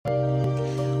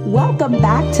Welcome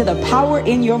back to the Power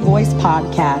in Your Voice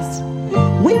podcast.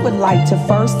 We would like to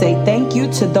first say thank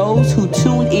you to those who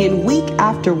tune in week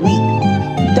after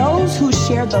week, those who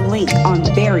share the link on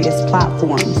various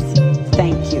platforms.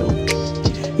 Thank you.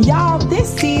 Y'all,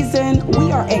 this season,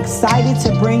 we are excited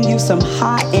to bring you some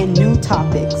hot and new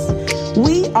topics.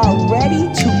 We are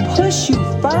ready to push you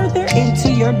further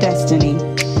into your destiny.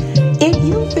 If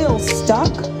you feel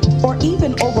stuck or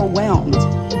even overwhelmed,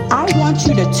 I want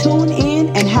you to tune in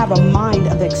and have a mind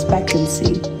of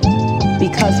expectancy,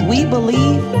 because we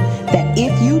believe that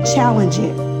if you challenge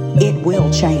it, it will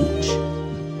change.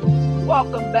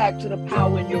 Welcome back to the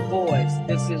Power in Your Voice.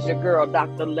 This is your girl,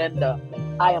 Dr. Linda.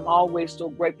 I am always so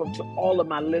grateful to all of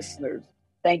my listeners.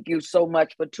 Thank you so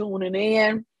much for tuning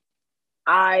in.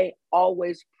 I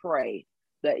always pray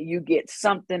that you get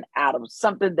something out of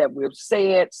something that we've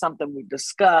said, something we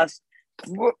discussed.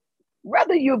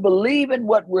 Whether you believe in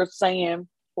what we're saying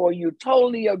or you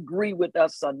totally agree with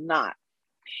us or not,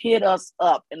 hit us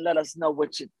up and let us know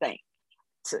what you think.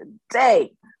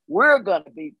 Today, we're going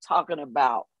to be talking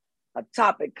about a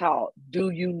topic called Do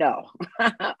You Know?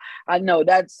 I know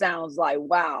that sounds like,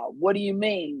 wow, what do you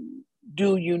mean,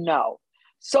 do you know?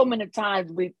 So many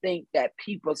times we think that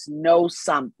people know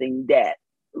something that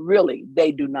really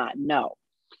they do not know.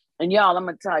 And y'all, I'm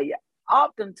going to tell you,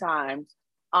 oftentimes,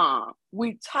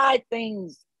 we tie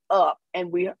things up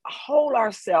and we hold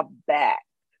ourselves back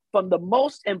from the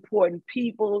most important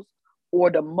peoples or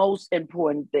the most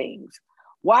important things.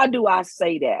 Why do I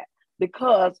say that?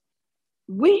 Because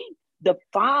we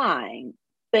define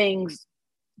things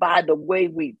by the way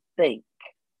we think.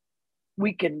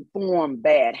 We can form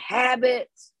bad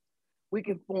habits. We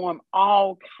can form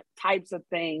all types of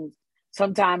things.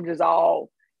 Sometimes it's all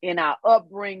in our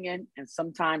upbringing, and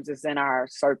sometimes it's in our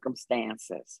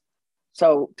circumstances.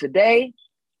 So today,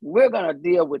 we're going to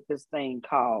deal with this thing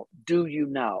called Do You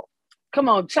Know? Come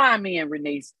on, chime in,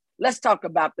 Renice. Let's talk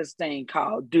about this thing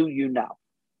called Do You Know?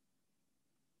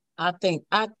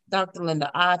 Dr.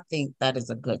 Linda, I think that is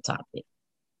a good topic.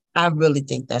 I really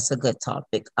think that's a good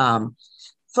topic.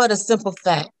 For the simple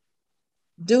fact,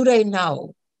 do they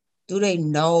know? Do they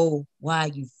know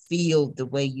why you feel the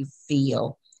way you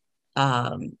feel?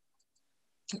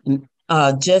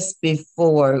 Just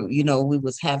before, we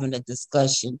was having a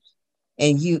discussion,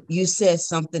 and you said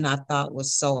something I thought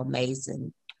was so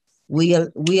amazing. We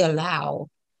allow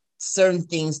certain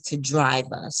things to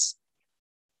drive us,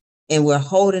 and we're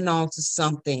holding on to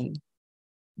something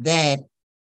that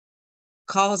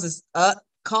causes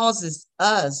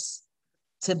us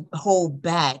to hold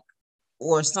back,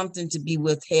 or something to be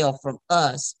withheld from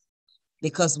us,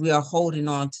 because we are holding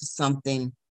on to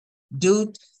something,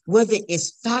 whether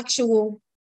it's factual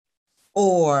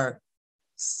or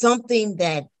something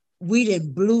that we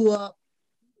didn't blew up.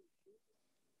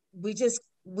 We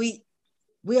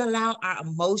allow our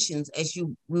emotions, as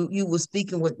you were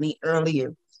speaking with me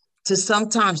earlier, to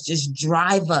sometimes just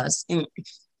drive us.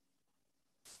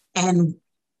 And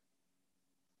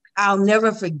I'll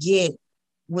never forget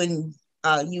when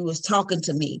you was talking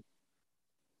to me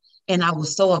and I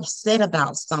was so upset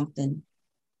about something,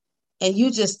 and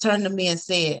you just turned to me and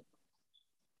said,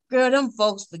 girl, them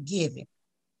folks forgiven.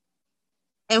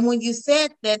 And when you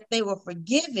said that they were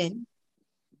forgiven,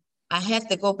 I had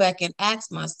to go back and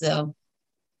ask myself,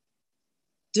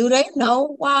 do they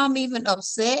know why I'm even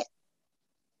upset?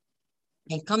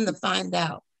 And come to find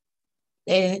out,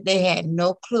 they had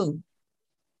no clue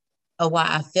of why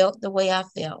I felt the way I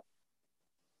felt.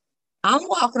 I'm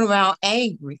walking around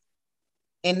angry,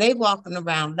 and they walking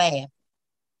around laughing.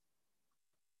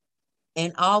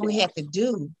 And all we had to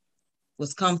do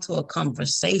was come to a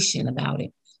conversation about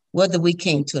it. Whether we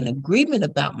came to an agreement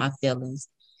about my feelings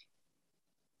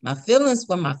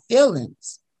were my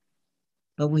feelings.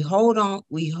 But we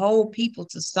hold people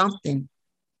to something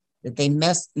that they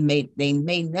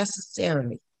may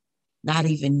necessarily not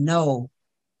even know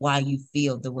why you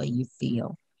feel the way you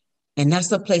feel. And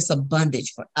that's a place of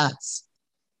bondage for us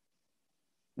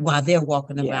while they're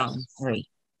walking around free.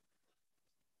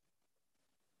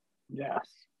 Yes.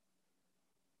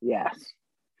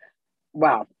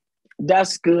 Wow.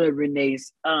 That's good,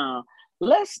 Renice.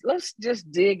 Let's just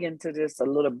dig into this a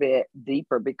little bit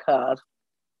deeper, because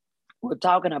we're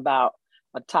talking about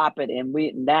a topic, and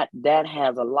that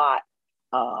has a lot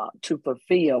to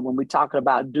fulfill when we're talking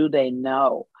about do they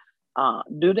know?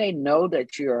 Do they know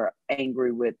that you're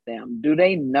angry with them? Do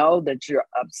they know that you're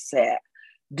upset?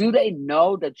 Do they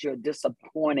know that you're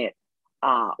disappointed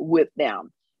with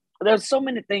them? There's so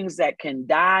many things that can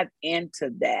dive into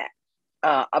that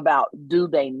about do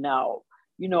they know?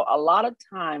 A lot of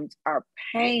times our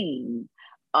pain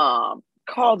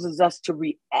causes us to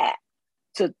react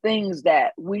to things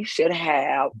that we should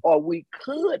have or we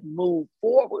could move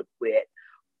forward with,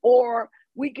 or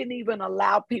we can even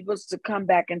allow people to come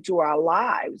back into our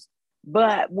lives.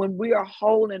 But when we are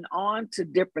holding on to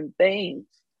different things,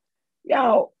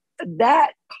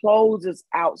 that closes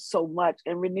out so much.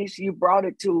 And Renisha, you brought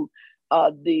it to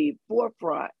the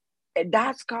forefront. And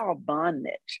that's called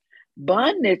bondage.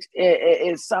 Bondage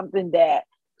is something that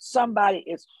somebody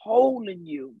is holding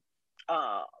you.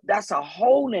 That's a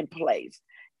holding place.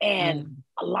 And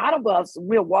a lot of us,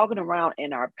 we're walking around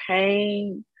in our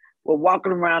pain. We're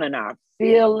walking around in our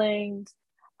feelings,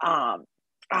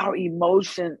 our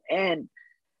emotion. And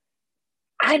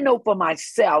I know for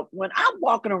myself, when I'm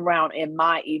walking around in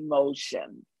my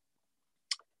emotion,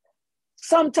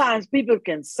 sometimes people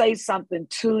can say something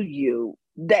to you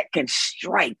that can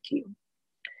strike you.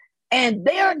 And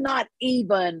they're not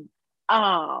even,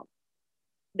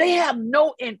 they have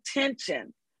no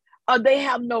intention, or they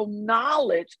have no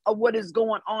knowledge of what is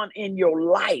going on in your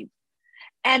life.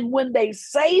 And when they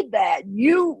say that,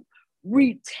 you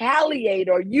retaliate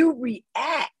or you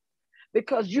react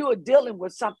because you are dealing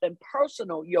with something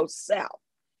personal yourself.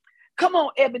 Come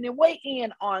on, Ebony, weigh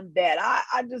in on that.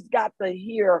 I just got to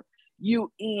hear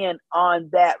you in on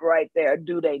that right there.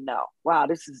 Do they know? Wow,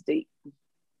 this is deep.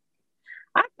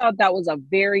 I thought that was a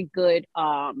very good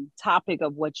topic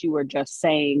of what you were just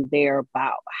saying there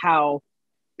about how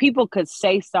people could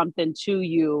say something to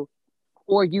you,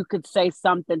 or you could say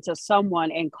something to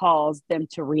someone and cause them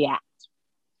to react.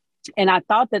 And I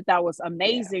thought that was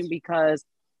amazing, because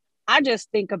I just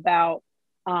think about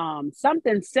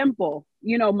something simple,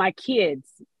 my kids,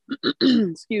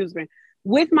 excuse me,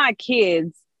 with my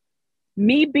kids,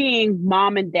 me being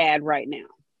mom and dad right now,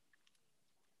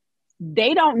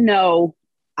 they don't know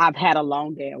I've had a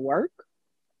long day at work.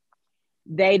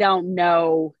 They don't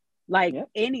know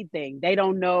anything. They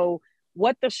don't know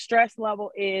what the stress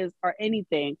level is or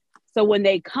anything. So when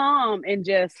they come and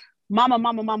just mama,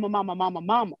 mama, mama, mama, mama,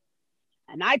 mama,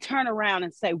 and I turn around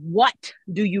and say, what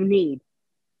do you need?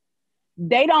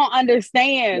 They don't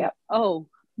understand, oh,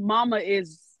 mama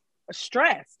is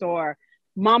stressed or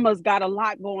mama's got a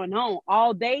lot going on.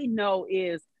 All they know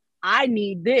is I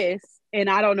need this and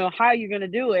I don't know how you're going to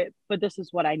do it, but this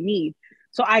is what I need.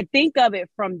 So I think of it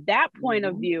from that point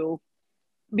of view,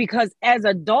 because as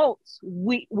adults,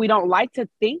 we don't like to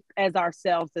think as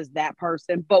ourselves as that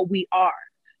person, but we are.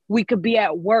 We could be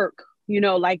at work,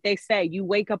 like they say, you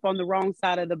wake up on the wrong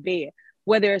side of the bed,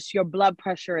 whether it's your blood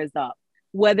pressure is up,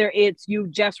 whether it's you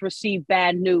just received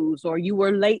bad news, or you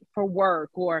were late for work,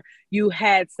 or you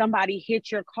had somebody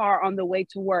hit your car on the way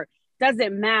to work.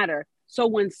 Doesn't matter. So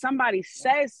when somebody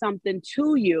says something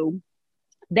to you,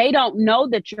 they don't know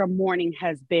that your morning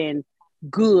has been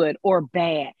good or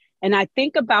bad. And I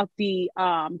think about the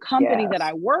company that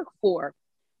I work for.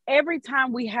 Every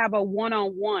time we have a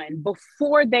one-on-one,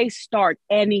 before they start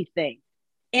anything,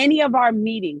 any of our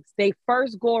meetings, they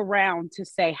first go around to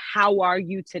say, how are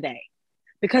you today?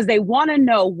 Because they want to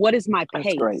know, what is my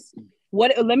pace?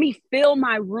 Let me fill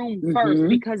my room first,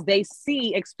 because they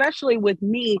see, especially with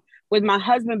me, with my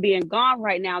husband being gone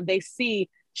right now, they see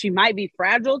she might be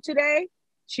fragile today.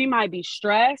 She might be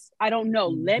stressed. I don't know.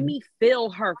 Let me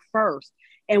fill her first.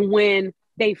 And when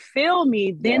they feel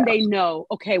me, then they know,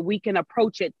 okay, we can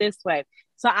approach it this way.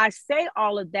 So I say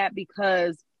all of that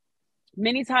because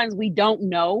many times we don't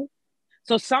know.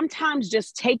 So sometimes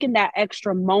just taking that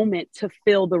extra moment to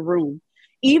fill the room,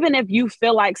 even if you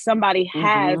feel like somebody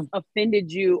has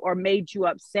offended you or made you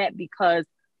upset because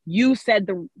you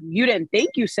didn't think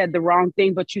you said the wrong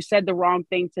thing, but you said the wrong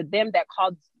thing to them that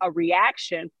caused a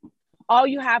reaction. All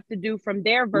you have to do from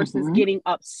there versus getting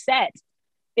upset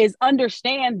is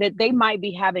understand that they might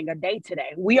be having a day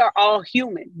today. We are all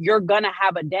human. You're going to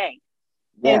have a day.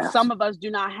 Yes. And some of us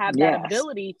do not have that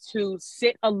ability to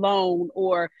sit alone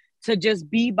or to just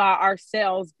be by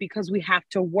ourselves because we have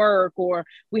to work or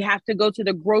we have to go to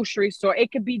the grocery store.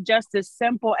 It could be just as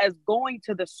simple as going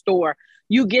to the store.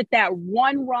 You get that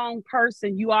one wrong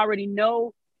person, you already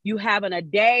know you having a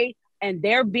day and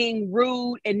they're being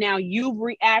rude and now you've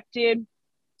reacted.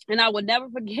 And I will never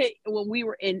forget when we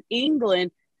were in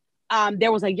England,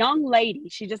 there was a young lady.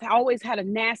 She just always had a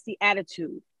nasty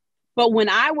attitude. But when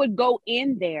I would go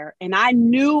in there and I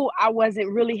knew I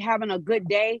wasn't really having a good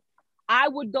day, I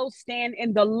would go stand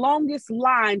in the longest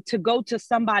line to go to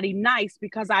somebody nice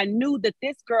because I knew that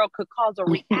this girl could cause a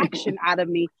reaction out of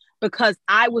me because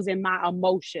I was in my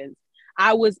emotions.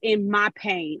 I was in my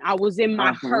pain. I was in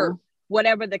my hurt,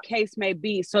 whatever the case may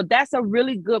be. So that's a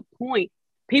really good point.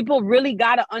 People really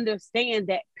got to understand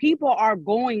that people are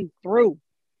going through.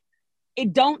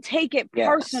 Don't take it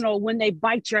personal when they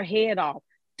bite your head off.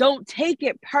 don't take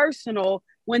it personal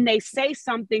when they say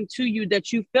something to you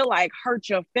that you feel like hurt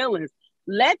your feelings.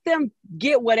 Let them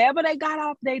get whatever they got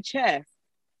off their chest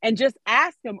and just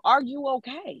ask them, are you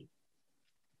okay?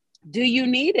 Do you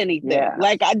need anything? Yeah.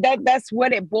 Like that's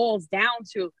what it boils down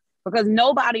to, because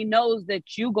nobody knows that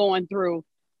you going through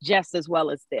just as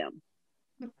well as them.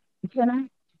 Can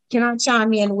I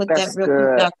chime in with That's that real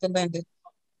good. quick, Dr. Linda?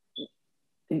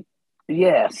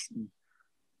 Yes.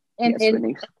 And, Yes, and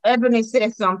Bernice. Ebony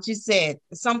said something. She said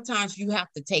sometimes you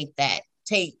have to take that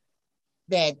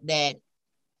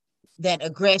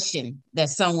aggression that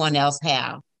someone else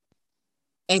have,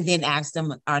 and then ask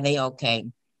them, are they okay?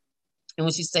 And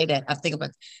when she say that, I think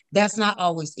about that's not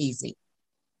always easy.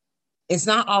 It's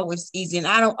not always easy, and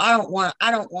I don't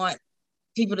want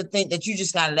people to think that you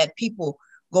just gotta let people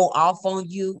go off on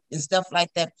you and stuff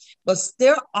like that. But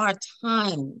there are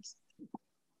times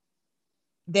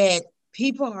that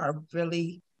people have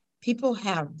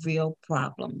real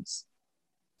problems,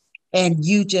 and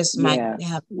you just might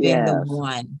have been the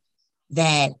one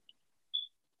that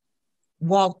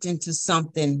walked into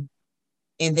something,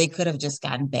 and they could have just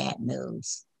gotten bad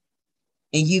news,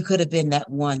 and you could have been that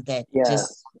one that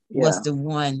just was the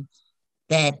one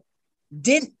that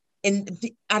didn't. And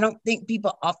I don't think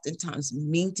people oftentimes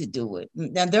mean to do it.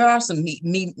 Now there are some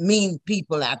mean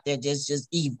people out there just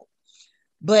evil,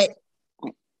 but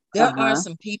there are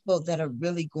some people that are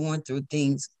really going through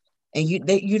things, and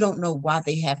you don't know why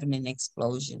they're having an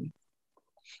explosion.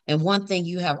 And one thing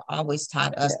you have always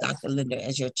taught us, Dr. Linda,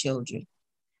 as your children,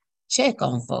 check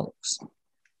on folks.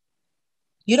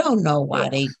 You don't know why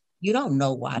they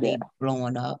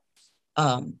blowing up.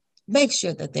 Make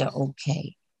sure that they're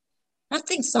okay. I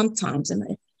think sometimes,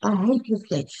 and I hate to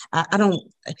say, I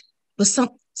don't, but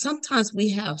sometimes we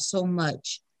have so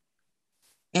much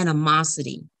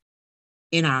animosity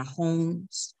in our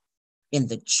homes, in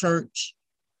the church,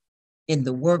 in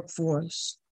the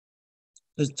workforce,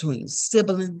 between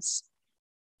siblings.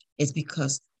 It's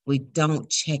because we don't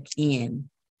check in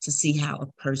to see how a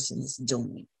person is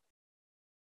doing.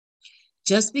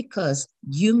 Just because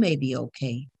you may be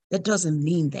okay, that doesn't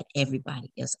mean that everybody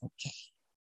is okay.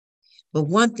 But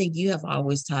one thing you have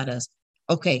always taught us,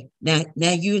 okay, now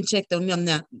you check on them,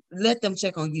 now let them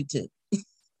check on you too.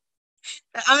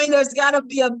 I mean, there's got to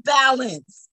be a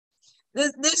balance.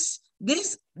 This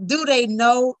do they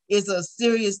know is a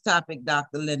serious topic,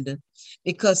 Dr. Linda,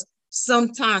 because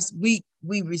sometimes we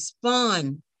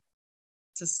respond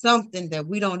to something that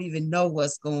we don't even know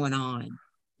what's going on.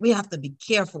 We have to be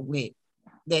careful with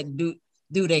that.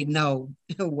 Do they know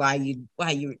why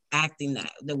you're acting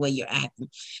the way you're acting?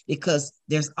 Because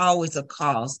there's always a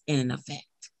cause and an effect.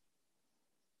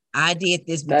 I did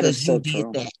this because you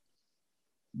did that.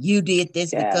 You did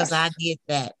this because I did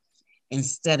that.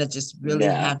 Instead of just really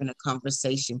having a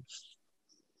conversation.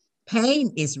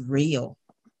 Pain is real.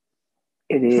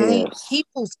 It is.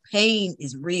 People's pain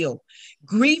is real.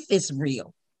 Grief is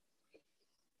real.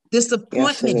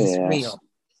 Disappointment is real.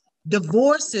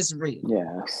 Divorce is real.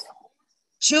 Yes.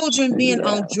 Children being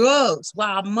on drugs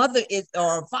while mother is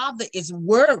or father is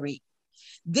worried.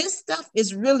 This stuff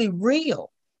is really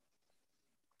real.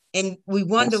 And we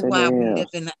wonder why we live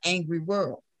in an angry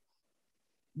world.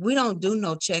 We don't do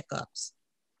no checkups.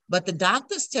 But the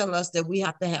doctors tell us that we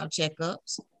have to have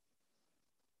checkups.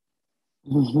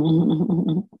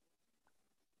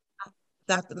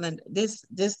 Dr. Linda,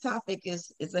 this topic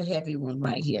is a heavy one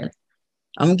right here.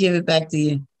 I'm going to give it back to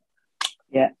you.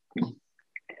 Yeah.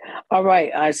 All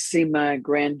right. I see my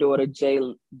granddaughter,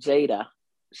 Jada.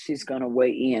 She's going to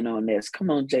weigh in on this. Come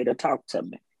on, Jada, talk to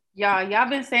me. Y'all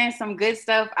been saying some good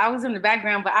stuff. I was in the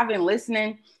background, but I've been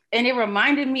listening. And it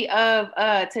reminded me of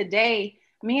today,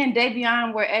 me and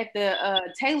Davion were at the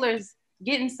tailor's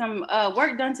getting some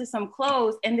work done to some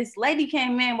clothes. And this lady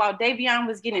came in while Davion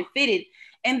was getting fitted.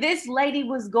 And this lady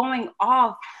was going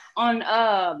off on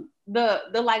the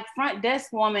like front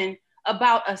desk woman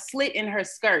about a slit in her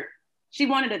skirt. She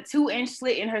wanted a 2-inch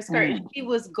slit in her skirt. And she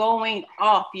was going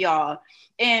off, y'all.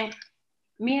 And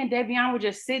me and Davion were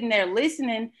just sitting there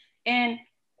listening. And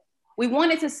we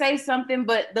wanted to say something,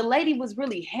 but the lady was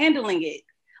really handling it.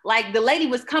 Like the lady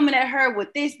was coming at her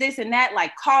with this, and that,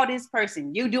 like, call this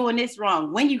person, you doing this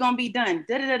wrong. When you gonna be done?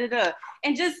 Da, da, da, da, da.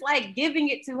 And just like giving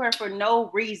it to her for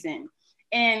no reason.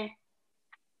 And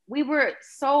we were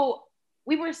so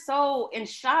in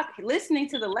shock listening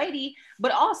to the lady,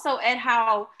 but also at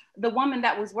how the woman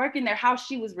that was working there, how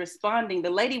she was responding. The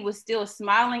lady was still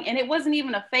smiling, and it wasn't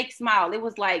even a fake smile. It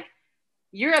was like,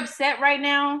 you're upset right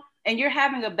now and you're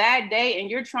having a bad day and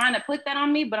you're trying to put that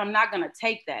on me, but I'm not going to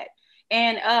take that.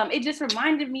 And it just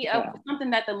reminded me of something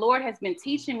that the Lord has been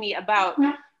teaching me about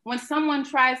when someone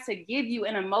tries to give you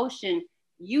an emotion,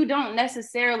 you don't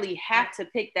necessarily have to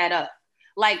pick that up.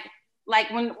 Like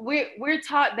when we're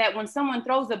taught that when someone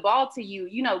throws a ball to you,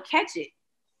 you know, catch it.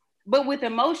 But with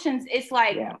emotions, it's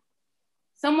like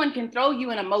someone can throw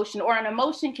you an emotion, or an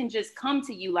emotion can just come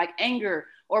to you, like anger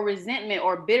or resentment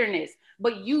or bitterness,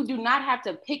 but you do not have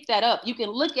to pick that up. You can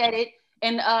look at it.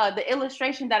 And the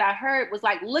illustration that I heard was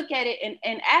like, look at it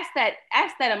and ask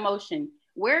that emotion,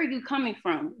 where are you coming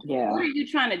from? Yeah. What are you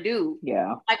trying to do?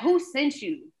 Yeah. Like, who sent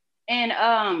you?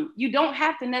 And you don't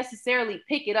have to necessarily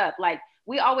pick it up. Like,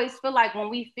 we always feel like when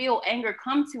we feel anger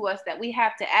come to us that we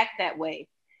have to act that way.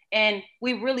 And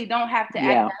we really don't have to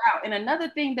act that out. And another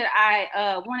thing that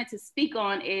I wanted to speak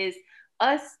on is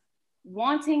us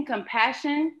wanting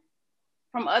compassion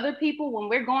from other people when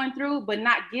we're going through, but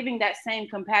not giving that same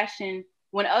compassion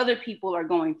when other people are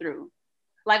going through.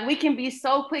 Like, we can be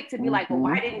so quick to be like, well,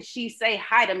 why didn't she say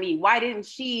hi to me? Why didn't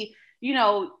she, you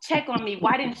know, check on me?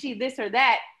 Why didn't she this or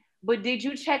that? But did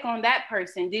you check on that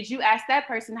person? Did you ask that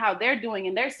person how they're doing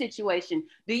in their situation?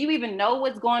 Do you even know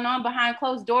what's going on behind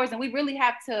closed doors? And we really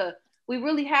have to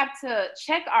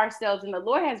check ourselves. And the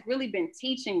Lord has really been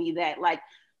teaching me that,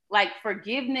 like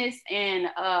forgiveness and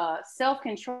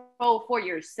self-control for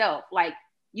yourself. Like,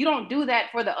 you don't do that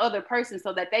for the other person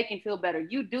so that they can feel better.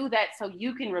 You do that so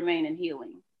you can remain in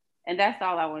healing. And that's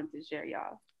all I wanted to share,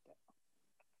 y'all.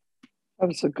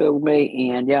 That's a good way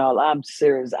in, y'all. I'm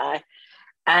serious.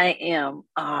 I am.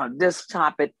 This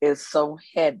topic is so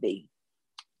heavy.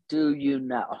 Do you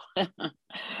know?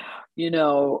 You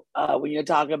know, when you're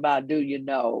talking about do you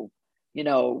know,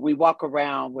 we walk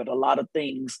around with a lot of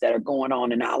things that are going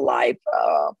on in our life.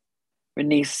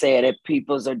 Renee said that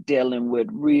peoples are dealing with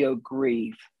real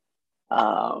grief.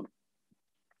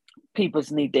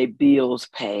 Peoples need their bills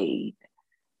paid.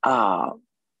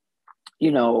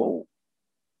 You know,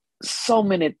 so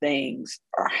many things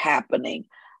are happening.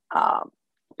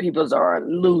 Peoples are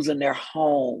losing their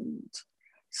homes.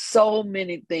 So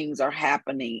many things are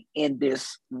happening in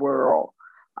this world.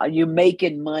 You're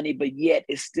making money, but yet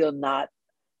it's still not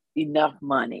enough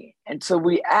money. And so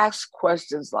we ask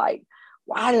questions like,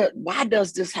 why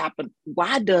does this happen?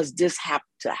 Why does this have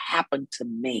to happen to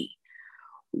me?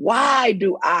 Why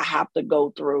do I have to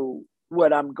go through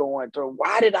what I'm going through?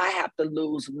 Why did I have to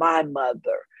lose my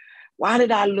mother? Why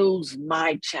did I lose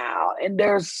my child? And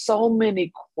there's so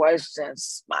many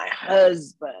questions. My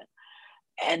husband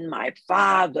and my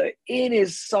father. It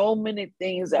is so many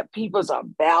things that people are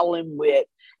battling with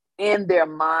in their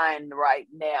mind right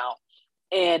now.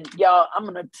 And y'all, I'm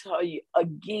going to tell you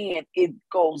again, it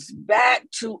goes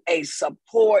back to a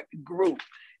support group.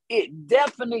 It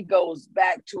definitely goes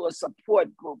back to a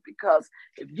support group, because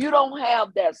if you don't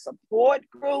have that support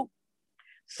group,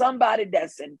 somebody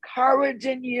that's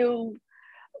encouraging you,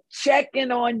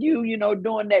 checking on you,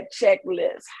 doing that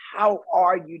checklist, how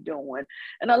are you doing?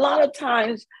 And a lot of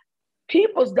times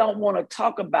people don't want to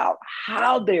talk about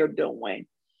how they're doing.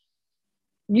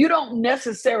 You don't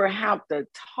necessarily have to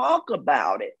talk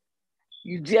about it.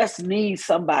 You just need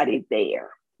somebody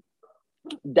there.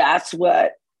 That's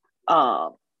what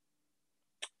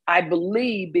I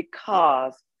believe,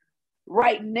 because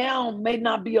right now may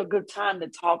not be a good time to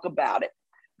talk about it,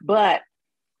 but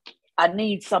I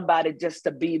need somebody just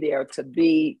to be there, to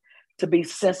be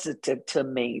sensitive to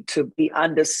me, to be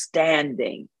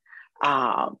understanding,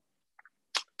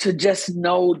 to just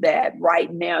know that right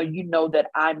now, that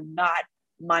I'm not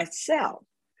myself.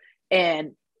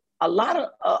 And a lot of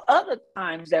other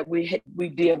times that we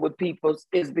deal with people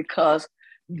is because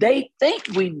they think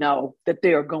we know that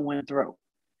they're going through,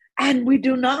 and we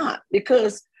do not,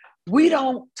 because we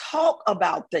don't talk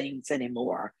about things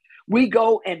anymore. We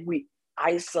go and we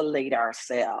isolate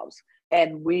ourselves,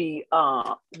 and we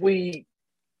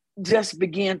just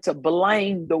begin to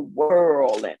blame the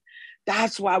world, and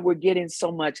that's why we're getting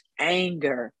so much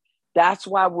anger. That's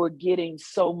why we're getting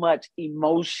so much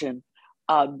emotion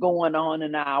going on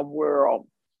in our world.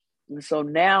 And so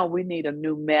now we need a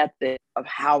new method of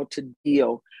how to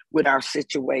deal with our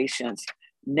situations.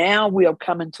 Now we are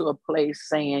coming to a place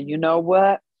saying, you know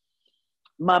what?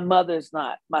 My mother's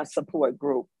not my support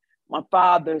group. My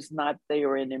father's not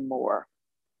there anymore.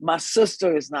 My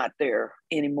sister is not there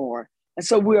anymore. And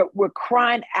so we're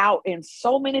crying out in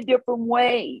so many different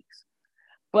ways.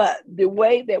 But the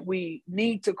way that we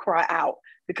need to cry out,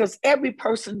 because every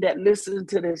person that listens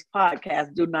to this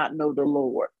podcast do not know the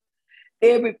Lord.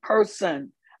 Every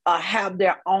person have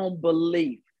their own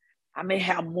belief. I may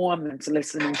have Mormons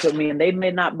listening to me, and they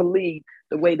may not believe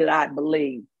the way that I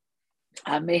believe.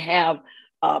 I may have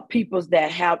peoples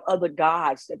that have other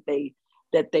gods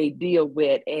that they deal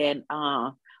with, and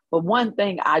But one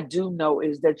thing I do know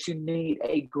is that you need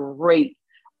a great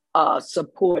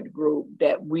support group,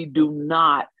 that we do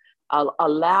not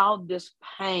allow this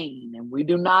pain, and we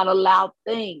do not allow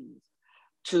things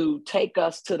to take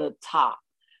us to the top.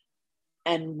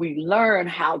 And we learn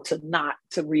how to not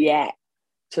to react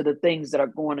to the things that are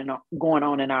going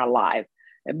on in our life.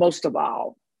 And most of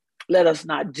all, let us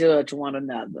not judge one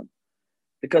another,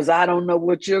 because I don't know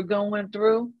what you're going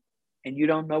through and you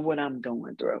don't know what I'm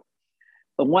going through.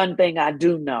 But one thing I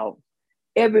do know,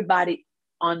 everybody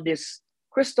on this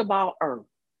crystal ball earth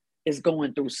is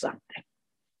going through something.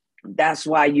 That's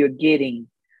why you're getting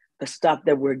the stuff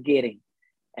that we're getting.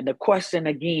 And the question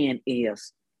again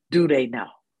is, do they know?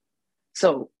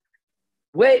 So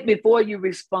wait before you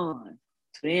respond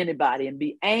to anybody and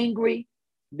be angry,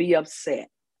 be upset.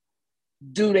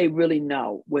 Do they really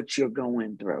know what you're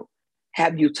going through?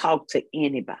 Have you talked to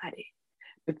anybody?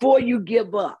 Before you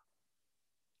give up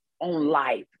on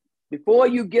life, before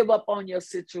you give up on your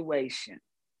situation,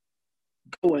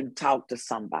 go and talk to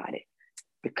somebody,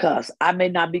 because I may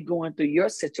not be going through your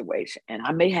situation and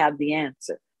I may have the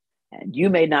answer, and you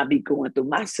may not be going through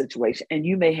my situation and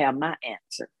you may have my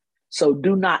answer. So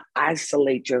do not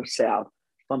isolate yourself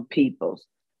from people.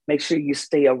 Make sure you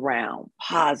stay around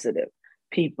positive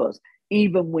people.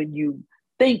 Even when you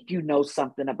think you know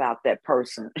something about that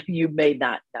person, you may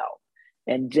not know.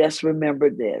 And just remember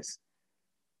this,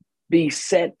 be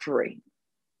set free.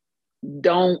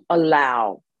 Don't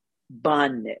allow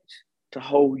bondage to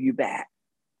hold you back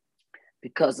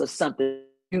because of something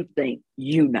you think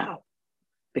you know.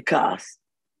 Because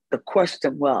the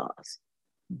question was,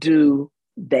 do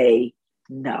they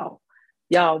know?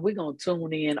 Y'all, we're going to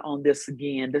tune in on this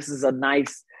again. This is a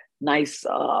nice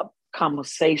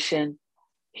conversation.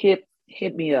 Hit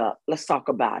me up. Let's talk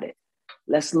about it.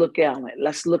 Let's look at it.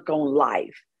 Let's look on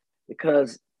life.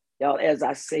 Because, y'all, as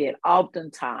I said,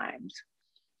 oftentimes,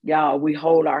 y'all, we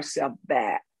hold ourselves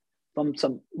back from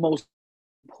some most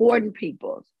important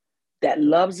people that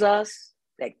loves us,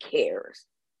 that cares.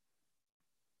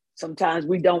 Sometimes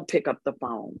we don't pick up the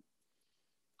phone.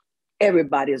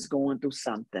 Everybody is going through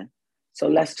something. So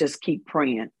let's just keep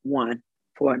praying one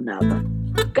for another.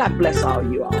 God bless all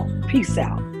you all. Peace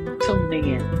out. Tune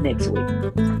in next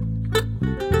week.